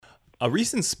A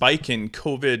recent spike in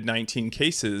COVID-19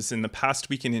 cases in the past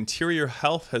week in Interior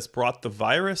Health has brought the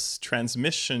virus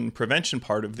transmission prevention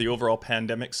part of the overall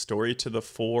pandemic story to the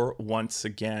fore once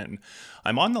again.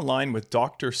 I'm on the line with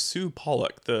Dr. Sue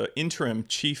Pollock, the interim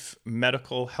Chief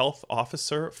Medical Health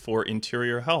Officer for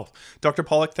Interior Health. Dr.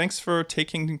 Pollock, thanks for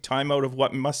taking time out of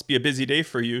what must be a busy day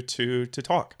for you to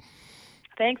talk.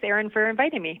 Thanks, Aaron, for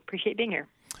inviting me. Appreciate being here.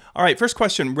 All right, first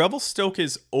question. Revelstoke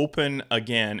is open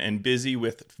again and busy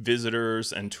with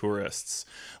visitors and tourists.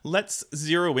 Let's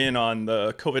zero in on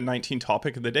the COVID-19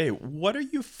 topic of the day. What are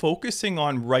you focusing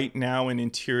on right now in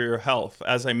Interior Health?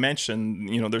 As I mentioned,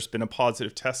 there's been a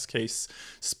positive test case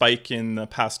spike in the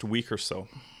past week or so.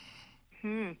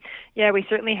 Yeah, we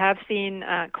certainly have seen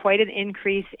quite an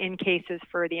increase in cases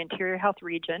for the Interior Health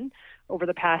region over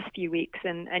the past few weeks.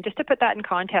 And just to put that in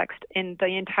context, in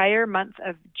the entire month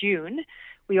of June,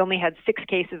 we only had 6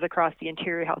 cases across the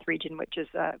Interior Health region, which is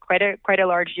quite a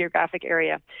large geographic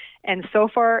area. And so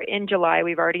far in July,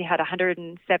 we've already had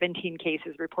 117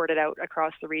 cases reported out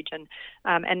across the region.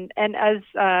 And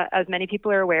as many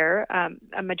people are aware,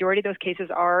 a majority of those cases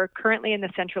are currently in the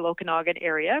central Okanagan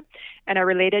area and are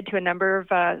related to a number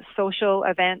of social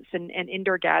events and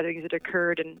indoor gatherings that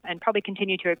occurred and probably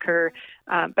continue to occur,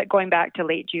 but going back to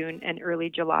late June and early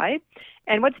July.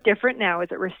 And what's different now is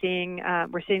that we're seeing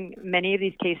many of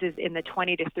these cases in the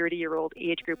 20 to 30-year-old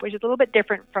age group, which is a little bit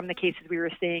different from the cases we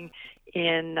were seeing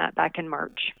back in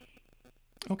March.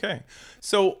 Okay.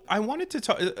 So I wanted to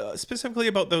talk specifically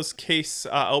about those case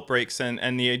outbreaks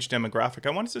and the age demographic.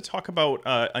 I wanted to talk about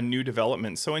a new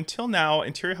development. So until now,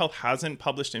 Interior Health hasn't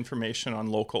published information on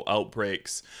local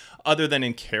outbreaks other than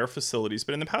in care facilities.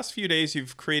 But in the past few days,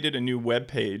 you've created a new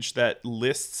webpage that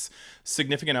lists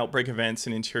significant outbreak events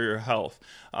in Interior Health.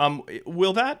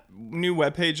 Will that new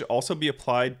webpage also be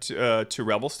applied to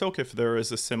Revelstoke if there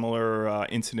is a similar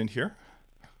incident here?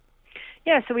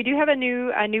 Yeah, so we do have a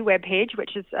new webpage,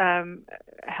 which is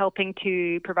helping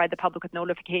to provide the public with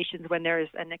notifications when there's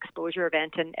an exposure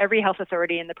event. And every health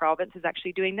authority in the province is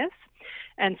actually doing this.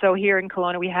 And so here in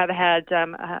Kelowna, we have had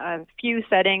a few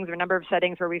settings or a number of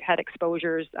settings where we've had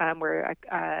exposures where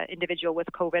an individual with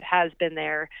COVID has been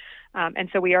there. And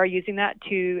so we are using that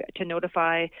to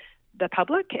notify the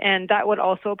public, and that would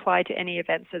also apply to any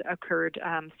events that occurred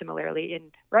similarly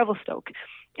in Revelstoke.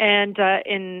 And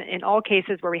in all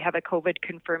cases where we have a COVID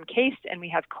confirmed case and we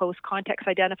have close contacts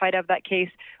identified of that case,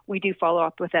 we do follow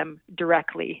up with them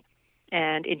directly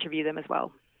and interview them as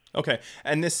well. Okay,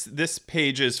 and this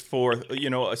page is for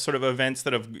sort of events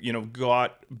that have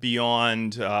got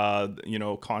beyond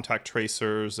contact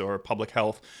tracers or public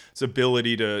health's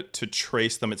ability to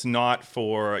trace them. It's not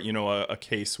for a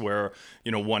case where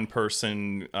one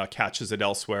person catches it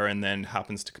elsewhere and then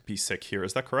happens to be sick here.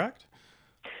 Is that correct?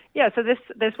 Yeah, so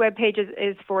this webpage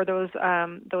is for those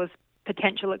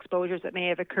potential exposures that may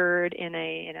have occurred in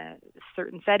a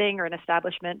certain setting or an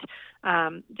establishment,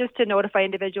 just to notify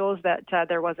individuals that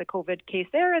there was a COVID case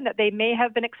there and that they may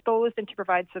have been exposed, and to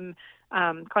provide some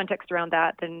context around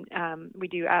that. Then we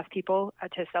do ask people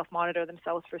to self-monitor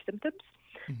themselves for symptoms.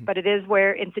 Mm-hmm. But it is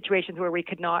where in situations where we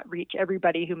could not reach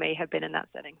everybody who may have been in that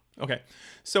setting. Okay.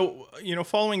 So,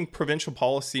 following provincial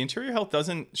policy, Interior Health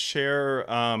doesn't share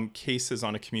cases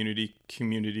on a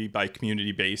community by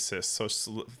community basis. So,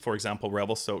 for example,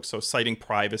 Revelstoke, so citing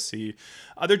privacy.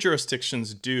 Other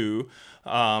jurisdictions do,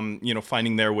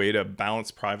 finding their way to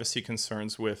balance privacy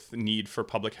concerns with need for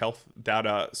public health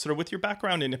data. Sort of with your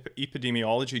background in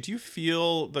epidemiology, do you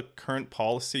feel the current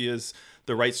policy is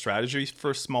the right strategy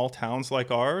for small towns like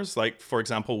ours? Like, for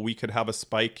example, we could have a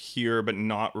spike here but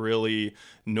not really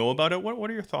know about it. What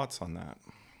are your thoughts on that?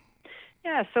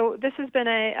 Yeah, so this has been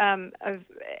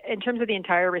in terms of the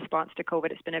entire response to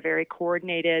COVID, it's been a very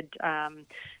coordinated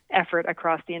effort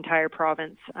across the entire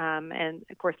province, and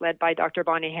of course led by Dr.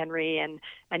 Bonnie Henry, and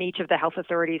each of the health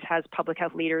authorities has public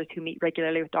health leaders who meet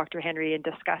regularly with Dr. Henry and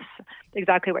discuss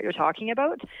exactly what you're talking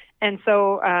about. And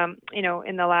so,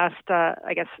 in the last,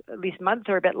 at least month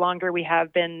or a bit longer, we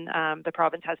have been, the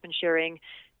province has been sharing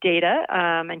data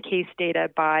and case data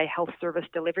by health service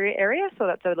delivery area. So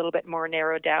that's a little bit more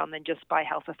narrowed down than just by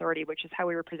health authority, which is how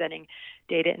we were presenting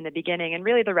data in the beginning. And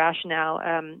really the rationale,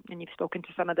 and you've spoken to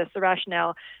some of this, the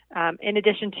rationale, in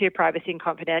addition to privacy and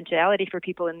confidentiality for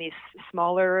people in these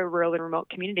smaller rural and remote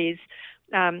communities,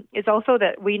 is also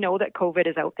that we know that COVID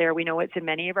is out there. We know it's in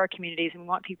many of our communities, and we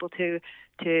want people to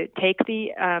take the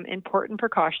important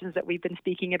precautions that we've been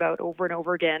speaking about over and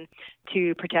over again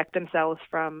to protect themselves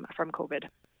from COVID.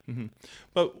 Mm-hmm.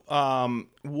 But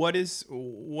what is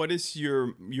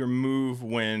your move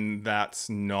when that's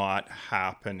not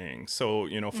happening? So,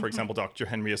 for example, Dr.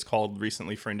 Henry has called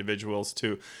recently for individuals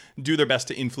to do their best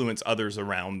to influence others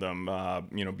around them,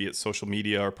 be it social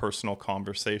media or personal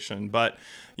conversation. But,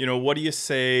 what do you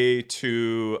say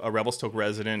to a Revelstoke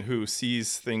resident who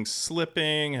sees things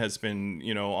slipping, has been,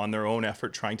 on their own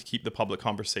effort trying to keep the public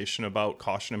conversation about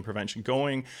caution and prevention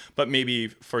going, but maybe,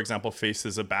 for example,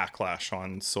 faces a backlash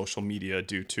on social media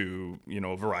due to,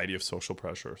 a variety of social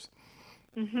pressures?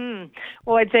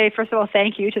 Well, I'd say, first of all,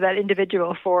 thank you to that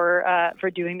individual for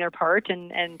doing their part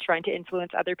and trying to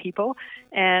influence other people.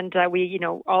 And we,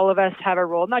 all of us have a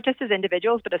role, not just as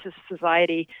individuals, but as a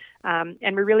society.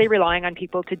 And we're really relying on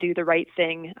people to do the right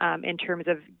thing in terms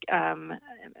of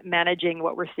managing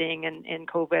what we're seeing in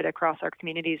COVID across our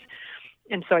communities.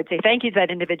 And so I'd say thank you to that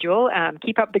individual.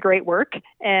 Keep up the great work.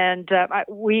 And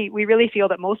we really feel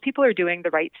that most people are doing the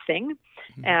right thing.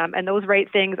 And those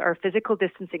right things are physical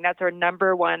distancing. That's our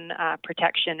number one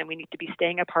protection, and we need to be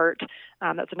staying apart.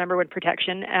 That's the number one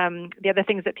protection. The other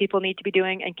things that people need to be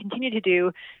doing and continue to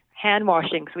do, hand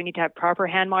washing. So we need to have proper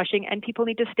hand washing, and people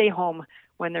need to stay home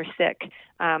when they're sick.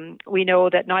 We know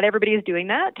that not everybody is doing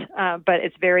that, but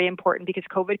it's very important because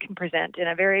COVID can present in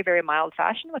a very, very mild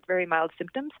fashion with very mild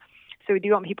symptoms. So we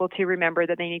do want people to remember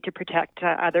that they need to protect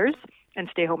others and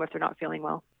stay home if they're not feeling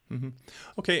well.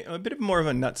 Okay, a bit of more of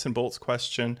a nuts and bolts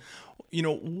question.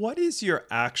 What is your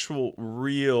actual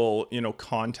real,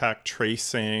 contact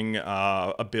tracing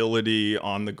ability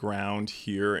on the ground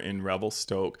here in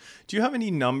Revelstoke? Do you have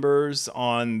any numbers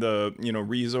on the,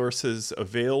 resources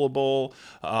available?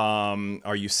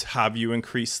 Have you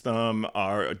increased them?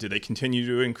 Do they continue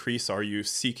to increase? Are you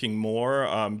seeking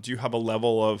more? Do you have a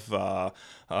level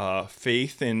of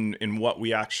faith in what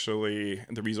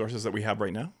the resources that we have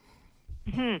right now?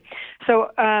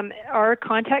 So our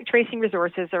contact tracing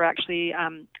resources are actually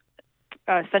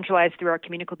centralized through our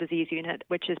communicable disease unit,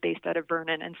 which is based out of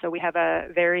Vernon. And so we have a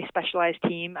very specialized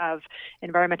team of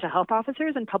environmental health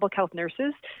officers and public health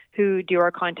nurses who do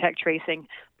our contact tracing.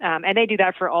 And they do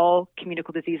that for all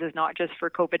communicable diseases, not just for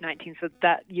COVID-19. So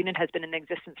that unit has been in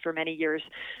existence for many years.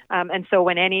 And so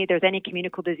when there's any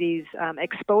communicable disease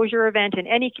exposure event in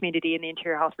any community in the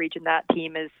Interior Health Region, that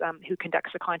team is who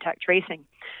conducts the contact tracing.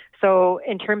 So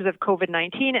in terms of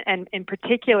COVID-19, and in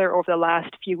particular over the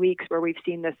last few weeks where we've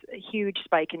seen this huge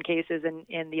spike in cases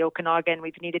in the Okanagan,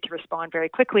 we've needed to respond very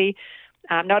quickly,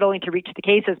 not only to reach the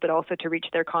cases, but also to reach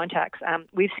their contacts.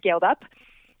 We've scaled up.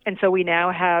 And so we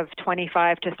now have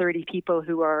 25 to 30 people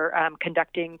who are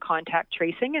conducting contact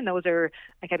tracing. And those are,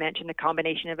 like I mentioned, a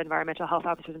combination of environmental health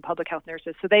officers and public health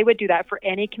nurses. So they would do that for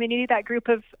any community. That group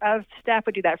of staff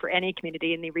would do that for any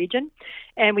community in the region.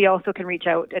 And we also can reach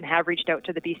out and have reached out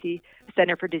to the BC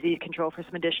Centre for Disease Control for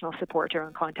some additional support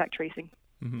around contact tracing.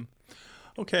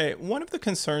 Okay, one of the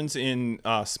concerns in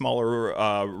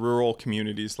smaller rural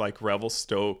communities like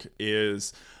Revelstoke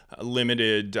is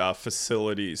limited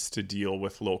facilities to deal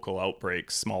with local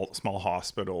outbreaks, small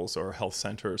hospitals or health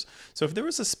centers. So if there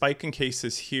was a spike in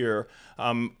cases here,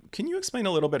 can you explain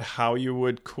a little bit how you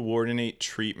would coordinate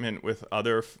treatment with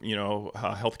other,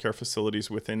 healthcare facilities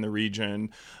within the region?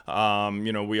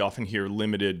 We often hear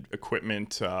limited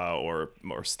equipment or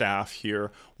staff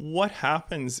here. What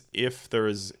happens if there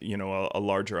is, a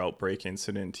larger outbreak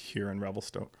incident here in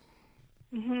Revelstoke?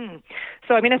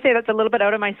 So I'm going to say that's a little bit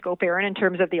out of my scope, Aaron, in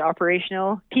terms of the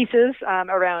operational pieces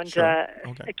around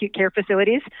acute care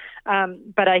facilities.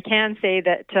 But I can say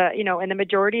that, in the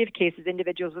majority of cases,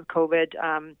 individuals with COVID,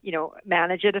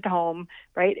 manage it at home,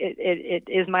 right? It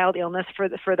is mild illness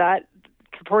for that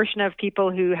proportion of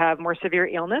people who have more severe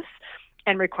illness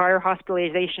and require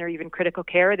hospitalization or even critical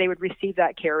care. They would receive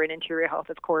that care in Interior Health,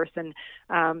 of course, and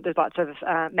there's lots of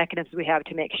mechanisms we have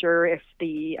to make sure if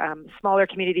the smaller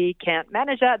community can't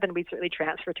manage that, then we certainly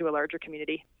transfer to a larger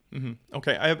community.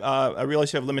 Okay, I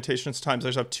realize you have limitations times. I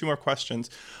just have two more questions.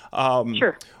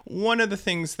 Sure. One of the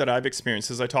things that I've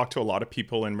experienced is I talk to a lot of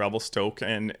people in Revelstoke,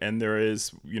 and there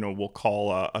is, we'll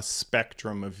call a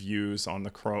spectrum of views on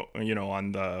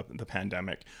the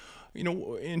pandemic.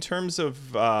 In terms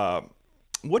of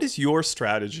what is your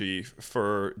strategy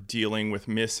for dealing with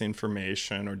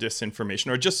misinformation or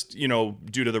disinformation, or just,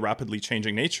 due to the rapidly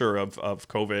changing nature of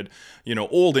COVID,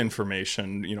 old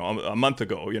information, a month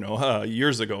ago,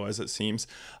 years ago, as it seems,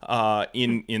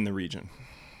 in the region?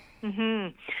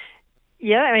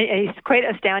 Yeah, I mean, it's quite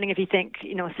astounding if you think,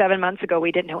 7 months ago,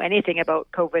 we didn't know anything about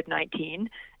COVID-19.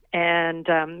 And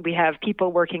we have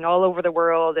people working all over the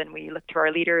world, and we look to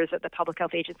our leaders at the Public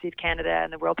Health Agency of Canada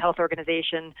and the World Health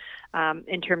Organization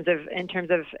in terms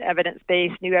of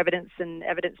evidence-based, new evidence and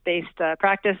evidence-based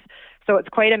practice So it's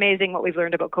quite amazing what we've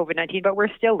learned about COVID-19, but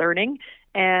we're still learning.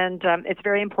 And it's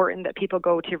very important that people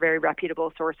go to very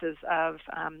reputable sources of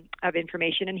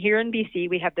information. And here in BC,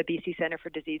 we have the BC Centre for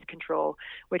Disease Control,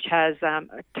 which has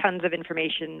tons of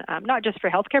information, not just for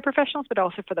healthcare professionals, but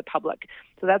also for the public.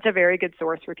 So that's a very good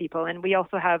source for people. And we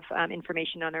also have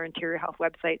information on our Interior Health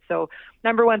website. So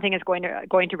number one thing is going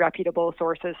to reputable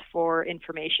sources for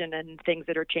information and things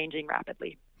that are changing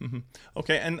rapidly. Mm-hmm.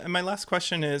 Okay, and my last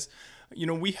question is,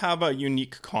 we have a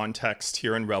unique context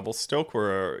here in Revelstoke.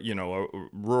 We're, a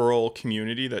rural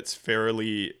community that's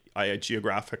fairly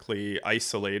geographically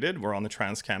isolated. We're on the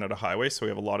Trans-Canada Highway, so we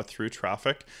have a lot of through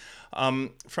traffic.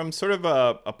 From sort of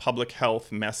a public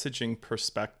health messaging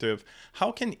perspective,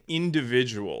 how can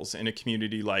individuals in a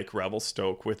community like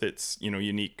Revelstoke, with its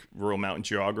unique rural mountain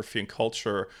geography and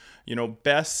culture,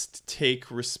 best take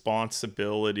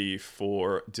responsibility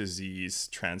for disease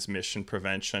transmission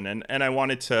prevention? And I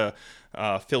wanted to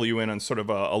fill you in on sort of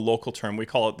a local term. We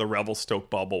call it the Revelstoke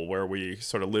bubble, where we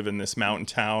sort of live in this mountain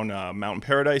town, mountain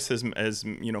paradise, as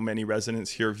many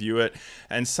residents here view it.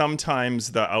 And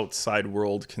sometimes the outside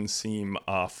world can seem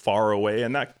far away,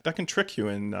 and that can trick you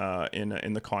in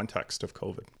the context of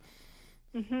COVID.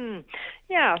 Mm-hmm.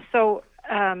 Yeah. So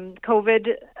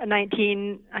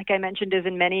COVID-19, like I mentioned, is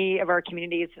in many of our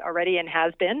communities already and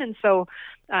has been. And so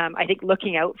I think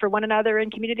looking out for one another in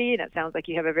community, and it sounds like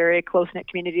you have a very close-knit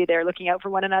community there, looking out for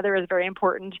one another is very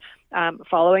important.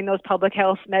 Following those public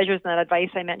health measures and that advice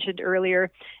I mentioned earlier,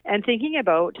 and thinking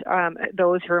about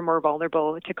those who are more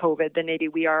vulnerable to COVID than maybe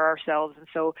we are ourselves. And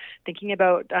so thinking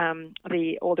about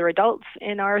the older adults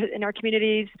in our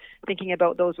communities, thinking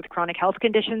about those with chronic health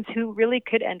conditions who really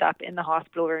could end up in the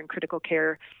hospital or in critical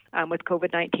care with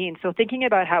COVID-19. So thinking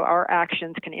about how our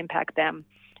actions can impact them.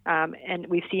 And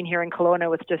we've seen here in Kelowna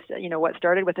with just, what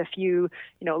started with a few,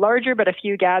 larger, but a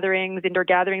few gatherings, indoor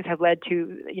gatherings have led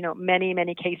to, many,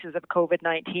 many cases of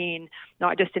COVID-19,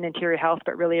 not just in Interior Health,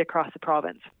 but really across the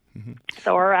province. Mm-hmm.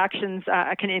 So our actions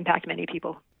can impact many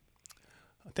people.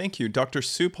 Thank you. Dr.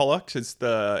 Sue Pollock is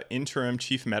the Interim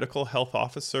Chief Medical Health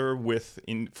Officer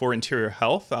for Interior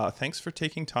Health. Thanks for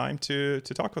taking time to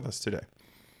talk with us today.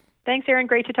 Thanks, Aaron.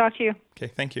 Great to talk to you.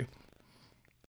 Okay, thank you.